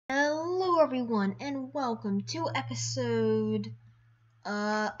Hello everyone and welcome to episode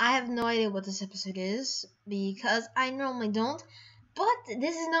I have no idea what this episode is because I normally don't, but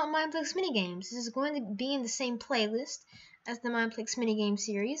this is not ManaCube Minigames. This is going to be in the same playlist as the ManaCube Minigames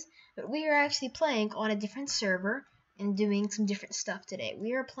series, but we are actually playing on a different server and doing some different stuff today.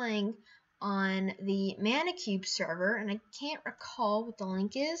 We are playing on the ManaCube server, and I can't recall what the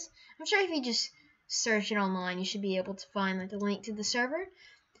link is. I'm sure if you just search it online you should be able to find the link to the server.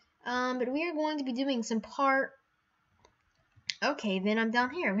 But we are going to be doing some Okay, then I'm down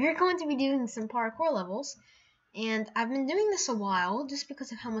here. We are going to be doing some parkour levels, and I've been doing this a while just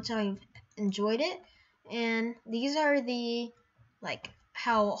because of how much I've enjoyed it. And these are the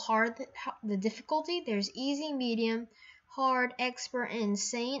how hard the difficulty. There's easy, medium, hard, expert, and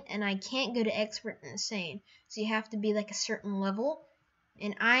insane. And I can't go to expert and insane, so you have to be like a certain level.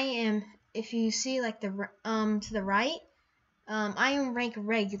 And I am, if you see to the right. I am rank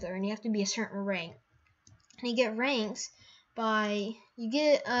regular, and you have to be a certain rank. And you get ranks by,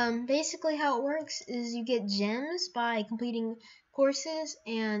 basically how it works is you get gems by completing courses,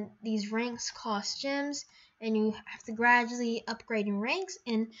 and these ranks cost gems, and you have to gradually upgrade in ranks.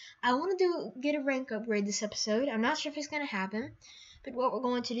 And I want to get a rank upgrade this episode. I'm not sure if it's going to happen, but what we're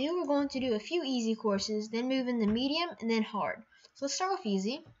going to do a few easy courses, then move into medium, and then hard. So let's start with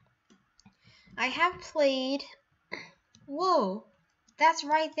easy. I have played... Whoa, that's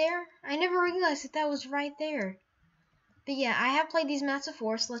right there. I never realized that was right there. But yeah, I have played these maps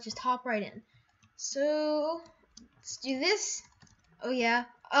before, so let's just hop right in. So, let's do this. Oh yeah.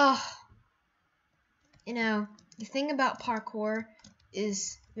 The thing about parkour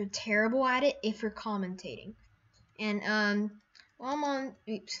is you're terrible at it if you're commentating. And while I'm on,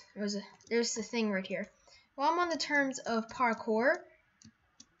 there's the thing right here. While I'm on the terms of parkour,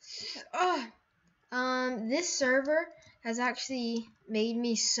 this server has actually made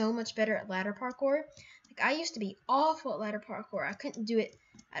me so much better at ladder parkour. I used to be awful at ladder parkour. I couldn't do it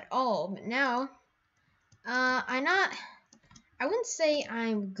at all, but now I wouldn't say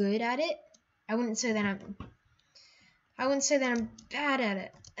I'm good at it. I wouldn't say that I'm bad at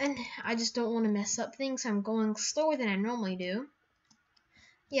it. And I just don't want to mess up things. So I'm going slower than I normally do.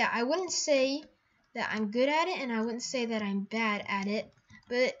 Yeah, I wouldn't say that I'm good at it, and I wouldn't say that I'm bad at it,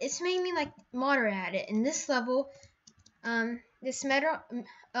 but it's made me moderate at it. In this level, this level,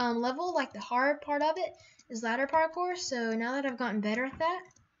 the hard part of it is ladder parkour. So now that I've gotten better at that,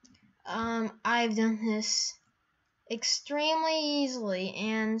 I've done this extremely easily,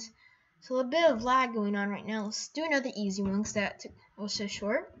 and so a bit of lag going on right now. Let's do another easy one because that was so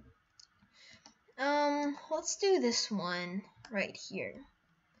short. Let's do this one right here.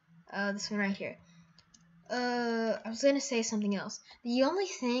 This one right here. I was gonna say something else. The only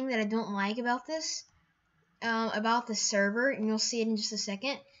thing that I don't like about this server, and you'll see it in just a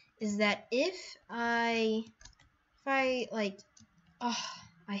second, is that I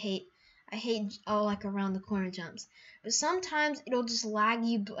hate around the corner jumps. But sometimes it'll just lag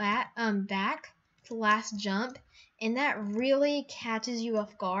you back to last jump, and that really catches you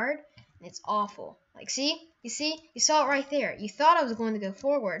off guard, and it's awful. You saw it right there. You thought I was going to go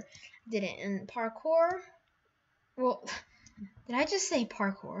forward, didn't. And parkour, well, did I just say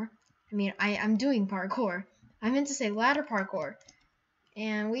parkour? I mean, I'm doing parkour. I meant to say ladder parkour.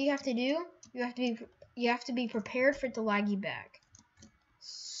 And what you have to do, you have to be prepared for it to lag you back.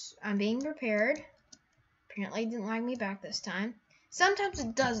 So I'm being prepared. Apparently it didn't lag me back this time. Sometimes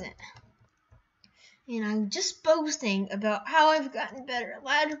it doesn't. And I'm just boasting about how I've gotten better at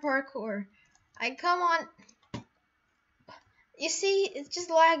ladder parkour. Come on. You see, it's just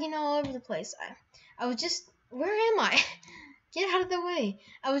lagging all over the place. Where am I? Get out of the way.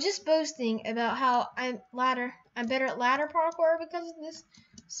 I was just boasting about how I'm better at ladder parkour because of this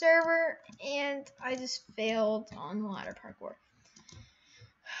server, and I just failed on ladder parkour.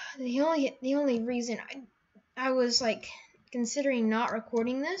 The only reason I was considering not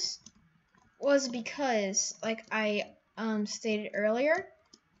recording this was because I stated earlier,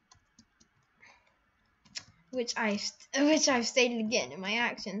 which I've stated again in my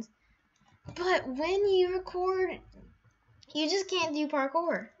actions. But when you record, you just can't do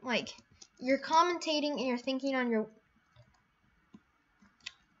parkour. You're commentating and you're thinking on your...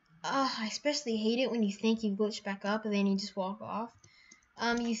 I especially hate it when you think you glitch back up and then you just walk off.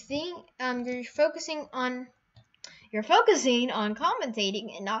 You think you're focusing on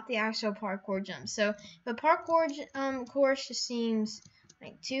commentating and not the actual parkour jump. So the parkour course just seems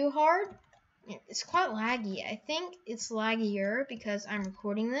too hard. It's quite laggy. I think it's laggier because I'm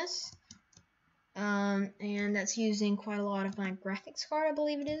recording this. And that's using quite a lot of my graphics card, I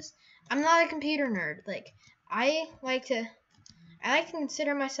believe it is. I'm not a computer nerd. I I like to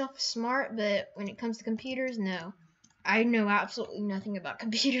consider myself smart, but when it comes to computers, no. I know absolutely nothing about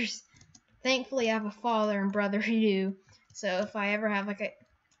computers. Thankfully, I have a father and brother who do. So if I ever have like a...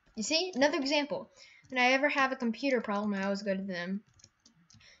 You see? Another example. When I ever have a computer problem, I always go to them.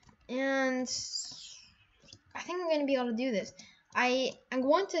 And I think I'm going to be able to do this. I'm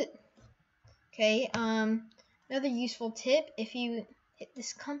going to... Okay, another useful tip. If you hit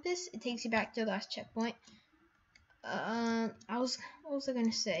this compass, it takes you back to the last checkpoint. What was I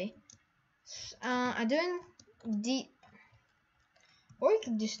going to say? I'm doing deep... Or you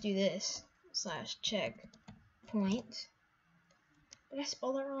could just do this. /checkpoint. Did I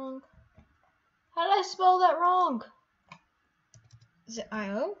spell that wrong? How did I spell that wrong? Is it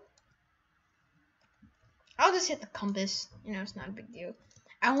IO? I'll just hit the compass. You know, it's not a big deal.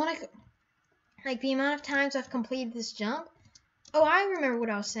 I want to, like, the amount of times I've completed this jump. Oh, I remember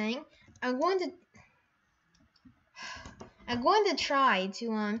what I was saying. I'm going to try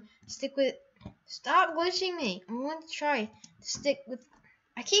to stick with. Stop glitching me. I'm going to try to stick with.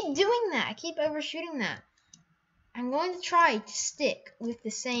 I keep doing that. I keep overshooting that. I'm going to try to stick with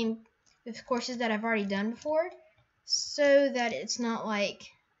with courses that I've already done before, so that it's not like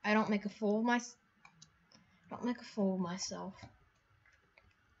I don't make a fool of myself.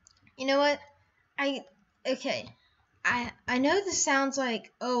 You know what? I know this sounds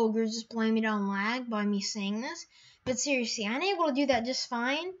like, oh, you're just blaming it on lag by me saying this, but seriously, I'm able to do that just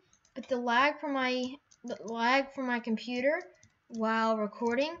fine. But the lag from my computer while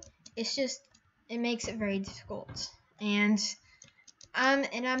recording, it makes it very difficult. And I'm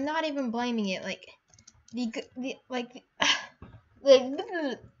not even blaming it. Like the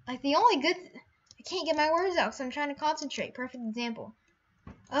only good. I can't get my words out because I'm trying to concentrate. Perfect example.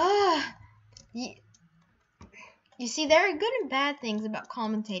 You see, there are good and bad things about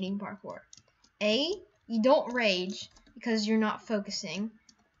commentating parkour. A, you don't rage because you're not focusing.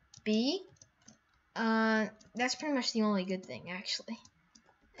 B, that's pretty much the only good thing, actually.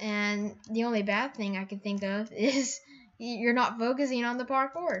 And the only bad thing I can think of is you're not focusing on the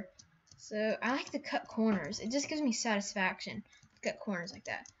parkour. So I like to cut corners. It just gives me satisfaction to cut corners like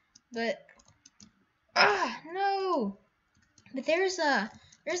that. But no. But there's a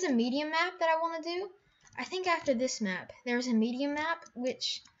medium map that I want to do. I think after this map, there's a medium map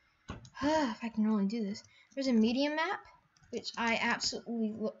which if I can only do this. There's a medium map which I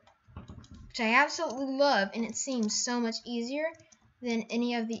absolutely love, and it seems so much easier than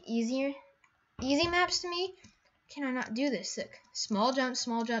any of the easy maps to me. Can I not do this? Look, small jumps,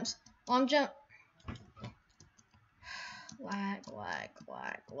 long jump. Lag.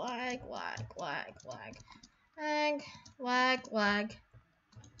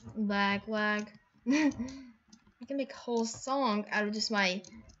 I can make a whole song out of just my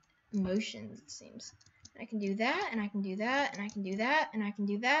emotions, it seems. I can do that, and I can do that, and I can do that, and I can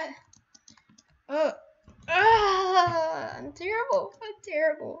do that. Oh, I'm terrible.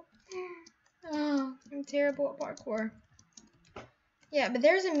 Oh, I'm terrible at parkour. Yeah, but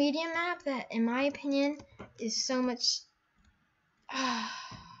there's a medium map that, in my opinion, is so much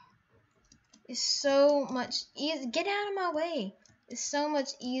easier. Get out of my way. It's so much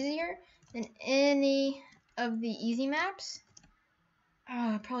easier than any of the easy maps.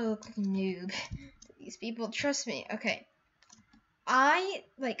 Oh, I probably look like a noob to these people. Trust me. Okay.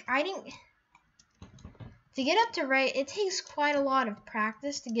 To get up to it takes quite a lot of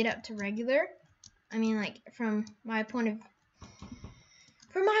practice to get up to regular. I mean, like, from my point of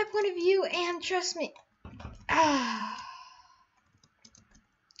view, and trust me.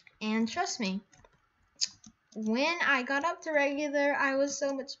 And trust me, when I got up to regular, I was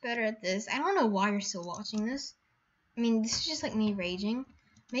so much better at this. I don't know why you're still watching this. I mean, this is just like me raging.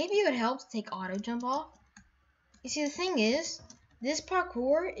 Maybe it would help to take auto jump off. You see, the thing is, this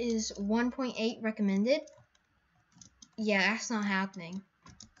parkour is 1.8 recommended. Yeah, that's not happening.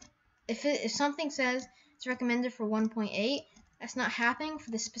 If something says it's recommended for 1.8, that's not happening for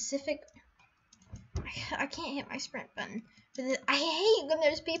the specific. I can't hit my sprint button. I hate when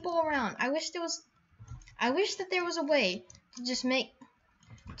there's people around. I wish that there was a way to just make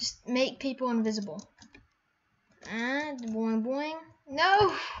people invisible. Boing boing.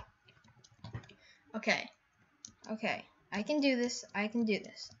 No. Okay. I can do this. I'm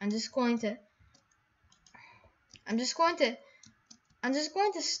just going to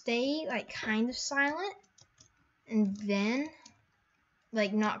stay like kind of silent, and then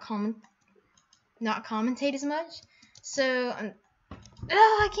like not commentate as much. So I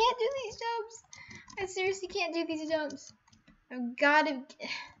can't do these jumps. I seriously can't do these jumps. I've got to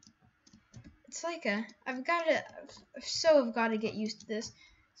get used to this.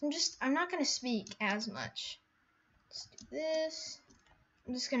 So I'm not gonna speak as much. Just do this.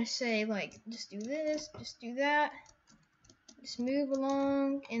 I'm just gonna say, like, just do this, just do that. Just move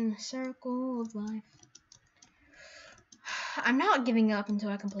along in the circle of life. I'm not giving up until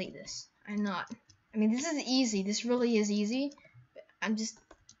I complete this. I'm not. I mean, this is easy. This really is easy. But I'm just,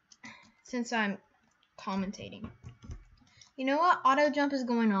 since I'm commentating. You know what? Auto jump is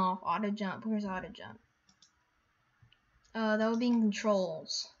going off. Auto jump. Where's auto jump? That would be in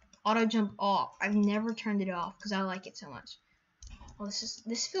controls. Auto jump off. I've never turned it off because I like it so much. Oh,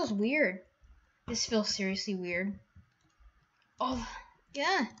 this feels weird. This feels seriously weird. Oh,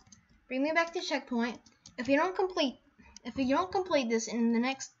 yeah. Bring me back to checkpoint. If you don't complete this in the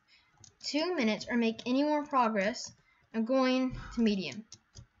next 2 minutes or make any more progress, I'm going to medium,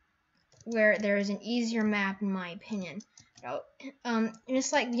 where there is an easier map in my opinion. And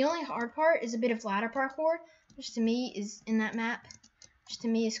it's like the only hard part is a bit of ladder parkour, which to me is in that map, which to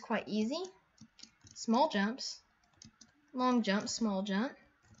me is quite easy. Small jumps, long jump, small jump,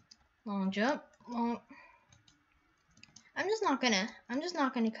 long jump, long. I'm just not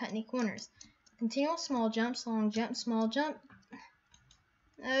gonna cut any corners. Continual small jumps, long jump, small jump.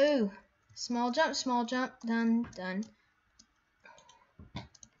 No, small jump, done, done.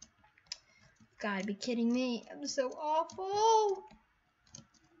 Gotta be kidding me. I'm so awful.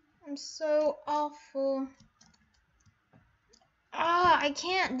 I'm so awful. Ah, I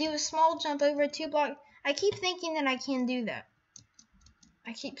can't do a small jump over a 2 block. I keep thinking that I can do that.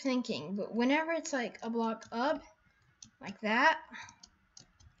 I keep thinking, but whenever it's like a block up, like that,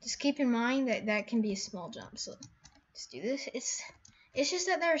 just keep in mind that that can be a small jump. So just do this. It's just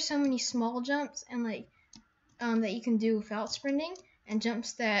that there are so many small jumps and like that you can do without sprinting, and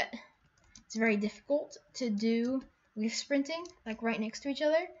jumps that it's very difficult to do with sprinting, like right next to each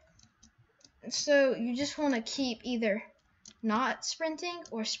other. So you just want to keep either not sprinting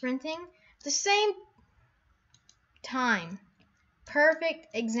or sprinting at the same time. Perfect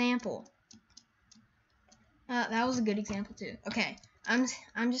example. That was a good example too. Okay, I'm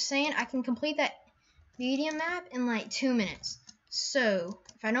just saying I can complete that medium map in like 2 minutes. So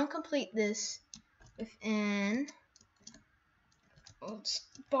if I don't complete this within, oh, just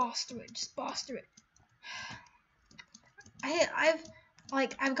boss through it. Just boss through it.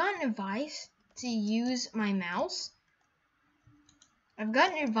 I've gotten advice to use my mouse. I've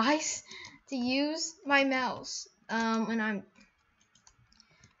gotten advice to use my mouse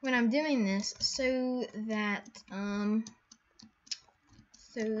when I'm doing this, so that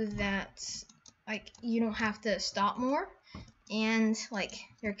like you don't have to stop more, and like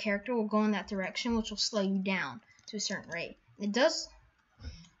your character will go in that direction, which will slow you down to a certain rate. It does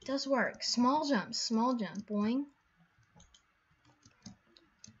work. Small jump, boing,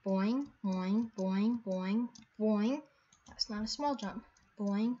 boing, boing, boing, boing, boing. That's not a small jump.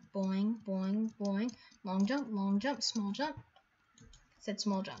 Boing, boing, boing, boing. Long jump, small jump. Said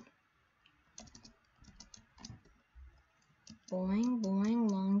small jump. Boing, boing,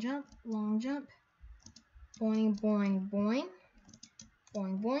 long jump, boing, boing, boing, boing,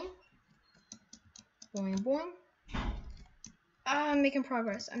 boing, boing, boing. I'm making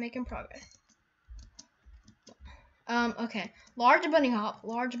progress. Okay. Large bunny hop,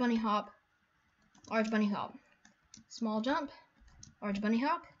 small jump, large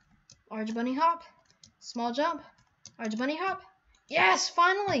bunny hop, small jump, large bunny hop. Yes,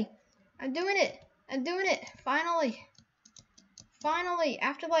 finally! I'm doing it. Finally,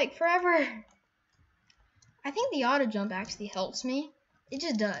 after like forever. I think the auto jump actually helps me. It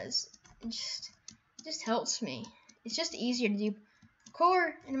just does. It just helps me. It's just easier to do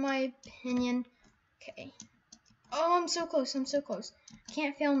core, in my opinion. Okay. Oh, I'm so close.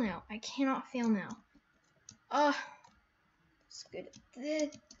 Can't fail now. I cannot fail now. It's good.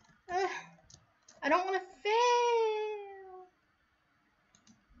 I don't want to fail.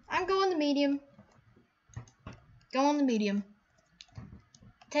 I'm going to medium.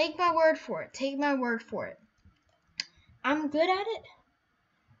 Take my word for it. I'm good at it.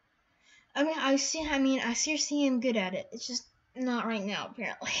 I seriously am good at it. It's just not right now,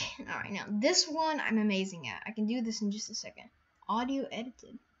 apparently. Not right now. This one I'm amazing at. I can do this in just a second. Audio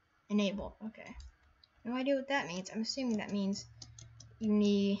edited. Enabled. Okay. No idea what that means. I'm assuming that means you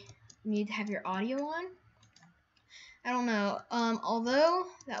need to have your audio on. I don't know. Although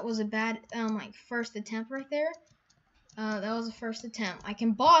that was a bad like first attempt right there. That was the first attempt. I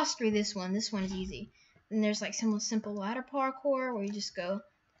can boss through this one. This one is easy. Then there's like some simple ladder parkour where you just go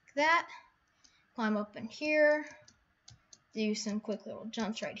like that, climb up in here, do some quick little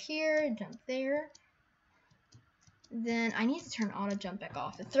jumps right here, jump there. Then I need to turn auto jump back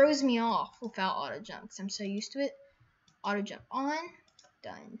off. It throws me off without auto jump because I'm so used to it. Auto jump on,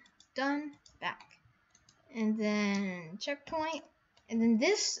 done, back. and then checkpoint, and then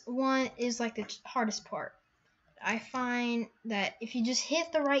this one is like the hardest part. I find that if you just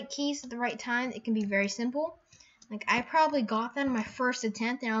hit the right keys at the right time, it can be very simple. Like, I probably got that in my first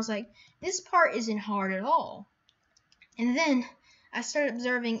attempt, and I was like, this part isn't hard at all. And then I started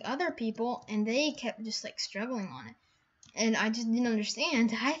observing other people, and they kept just like struggling on it, and I just didn't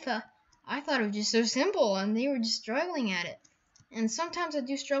understand. I thought it was just so simple, and they were just struggling at it. And sometimes I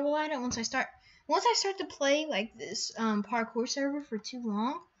do struggle at it once I start to play like this parkour server for too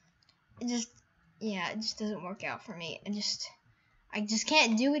long. It just doesn't work out for me. I just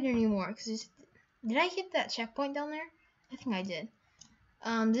can't do it anymore. Cause did I hit that checkpoint down there? I think I did.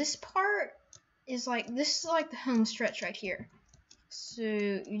 This part is like the home stretch right here. So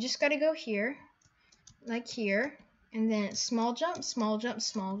you just gotta go here, like here, and then small jump, small jump,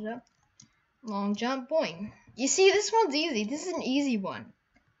 small jump, long jump, boing. You see, this one's easy. This is an easy one.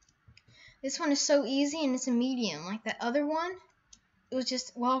 This one is so easy, and it's a medium. Like that other one, it was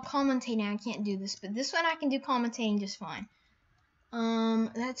just, while commentating, I can't do this, but this one I can do commentating just fine.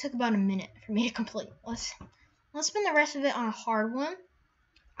 That took about a minute for me to complete. Let's spend the rest of it on a hard one.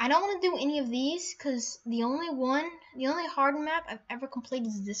 I don't want to do any of these because the only hard map I've ever completed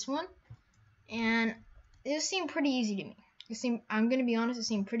is this one, and it seemed pretty easy to me. I'm gonna be honest, it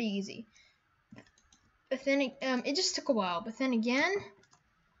seemed pretty easy. But then it just took a while. But then again,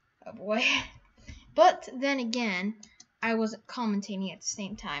 oh boy. But then again, I wasn't commentating at the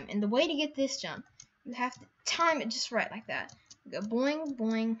same time. And the way to get this jump, you have to time it just right like that. Go boing,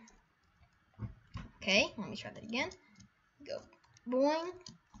 boing. Okay, let me try that again. Go boing,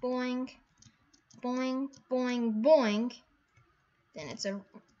 boing, boing, boing, boing. Then it's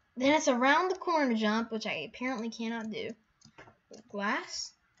around the corner jump, which I apparently cannot do.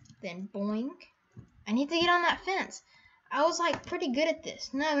 Glass, then boing. I need to get on that fence. I was like pretty good at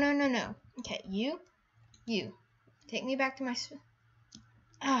this. No. Okay, you. Take me back to my.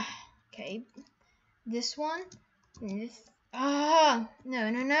 Okay. This one. This. No.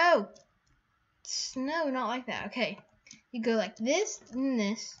 No, not like that. Okay. You go like this, and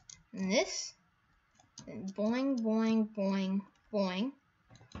this, and this. Then boing, boing, boing, boing.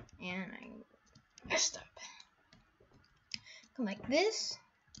 And I messed up. Come like this,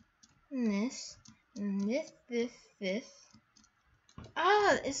 and this. And this. It's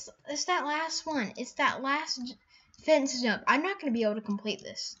that last one. It's that last fence jump. I'm not going to be able to complete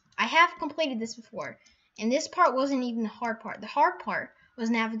this. I have completed this before. And this part wasn't even the hard part. The hard part was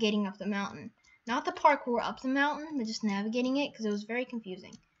navigating up the mountain. Not the parkour up the mountain, but just navigating it because it was very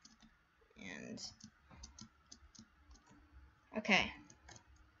confusing. And okay.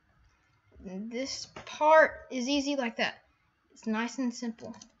 And this part is easy like that. It's nice and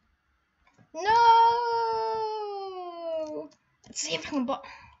simple. No! Let's see if I can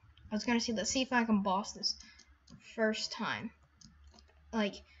let's see if I can boss this first time.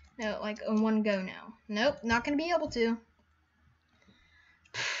 Like in one go now. Nope, not gonna be able to.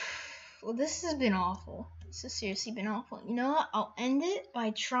 Well, this has been awful. This has seriously been awful. You know what? I'll end it by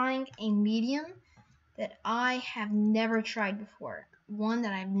trying a medium that I have never tried before. One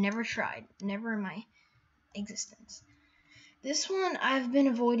that I've never tried. Never in my existence. This one I've been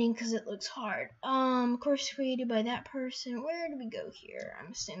avoiding because it looks hard. Of course, created by that person. Where do we go here?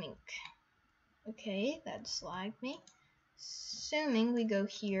 I'm assuming. Okay, that just lagged me. Assuming we go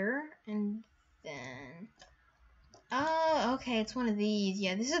here, and then. Oh, okay, it's one of these.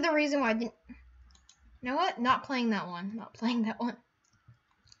 Yeah, this is the reason why I didn't. You know what? Not playing that one. Not playing that one.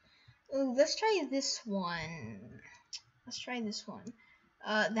 Ooh, let's try this one. Let's try this one.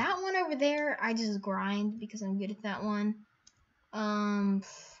 That one over there, I just grind because I'm good at that one.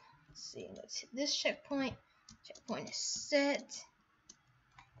 Let's see, let's hit this checkpoint. Checkpoint is set.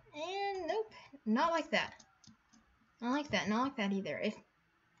 And nope, not like that. Not like that, not like that either. If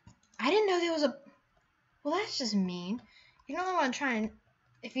I didn't know there was a, well, that's just mean. You don't know what I'm trying,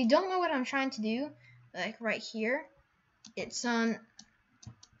 if you don't know what I'm trying to do, like right here, it's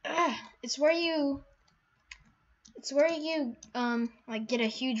it's where you like get a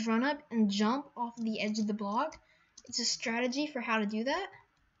huge run up and jump off the edge of the block. It's a strategy for how to do that.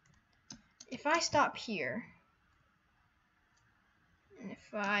 If I stop here, and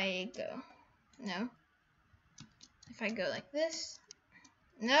if I go, no. If I go like this,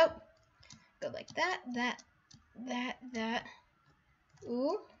 nope. Go like that, that.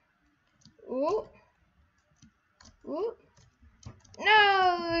 Ooh. Ooh. Ooh. No!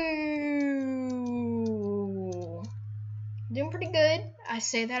 Doing pretty good. I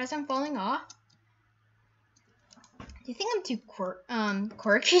say that as I'm falling off. Do you think I'm too quirky?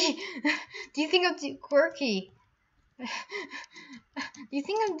 Do you think I'm too quirky? Do you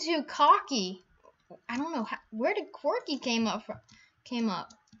think I'm too cocky? I don't know where did Quirky came up.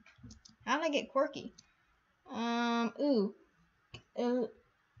 How did I get Quirky?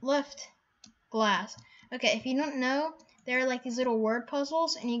 Left glass. Okay, if you don't know, there are like these little word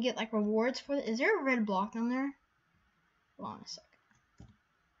puzzles, and you get like rewards for it. Is there a red block down there? Hold on a second.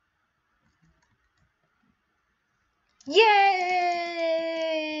 Yay!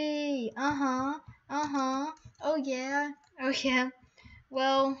 Oh yeah.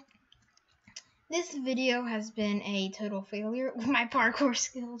 Well, this video has been a total failure with my parkour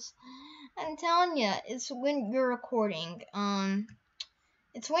skills. I'm telling you, it's when you're recording.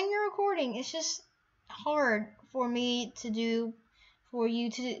 It's just hard for me to do, for you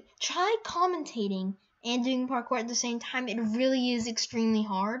to try commentating and doing parkour at the same time. It really is extremely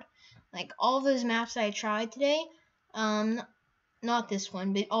hard. Like all those maps that I tried today, not this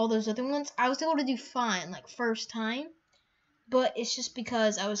one, but all those other ones, I was able to do fine, like first time. But it's just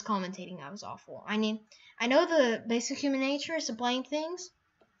because I was commentating, I was awful. I mean, I know the basic human nature is to blame things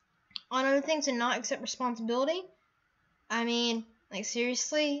on other things and not accept responsibility. I mean, like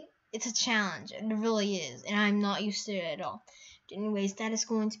seriously, it's a challenge. It really is, and I'm not used to it at all. But anyways, that is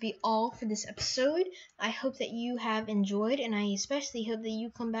going to be all for this episode. I hope that you have enjoyed, and I especially hope that you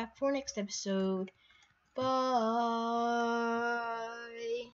come back for next episode. Bye.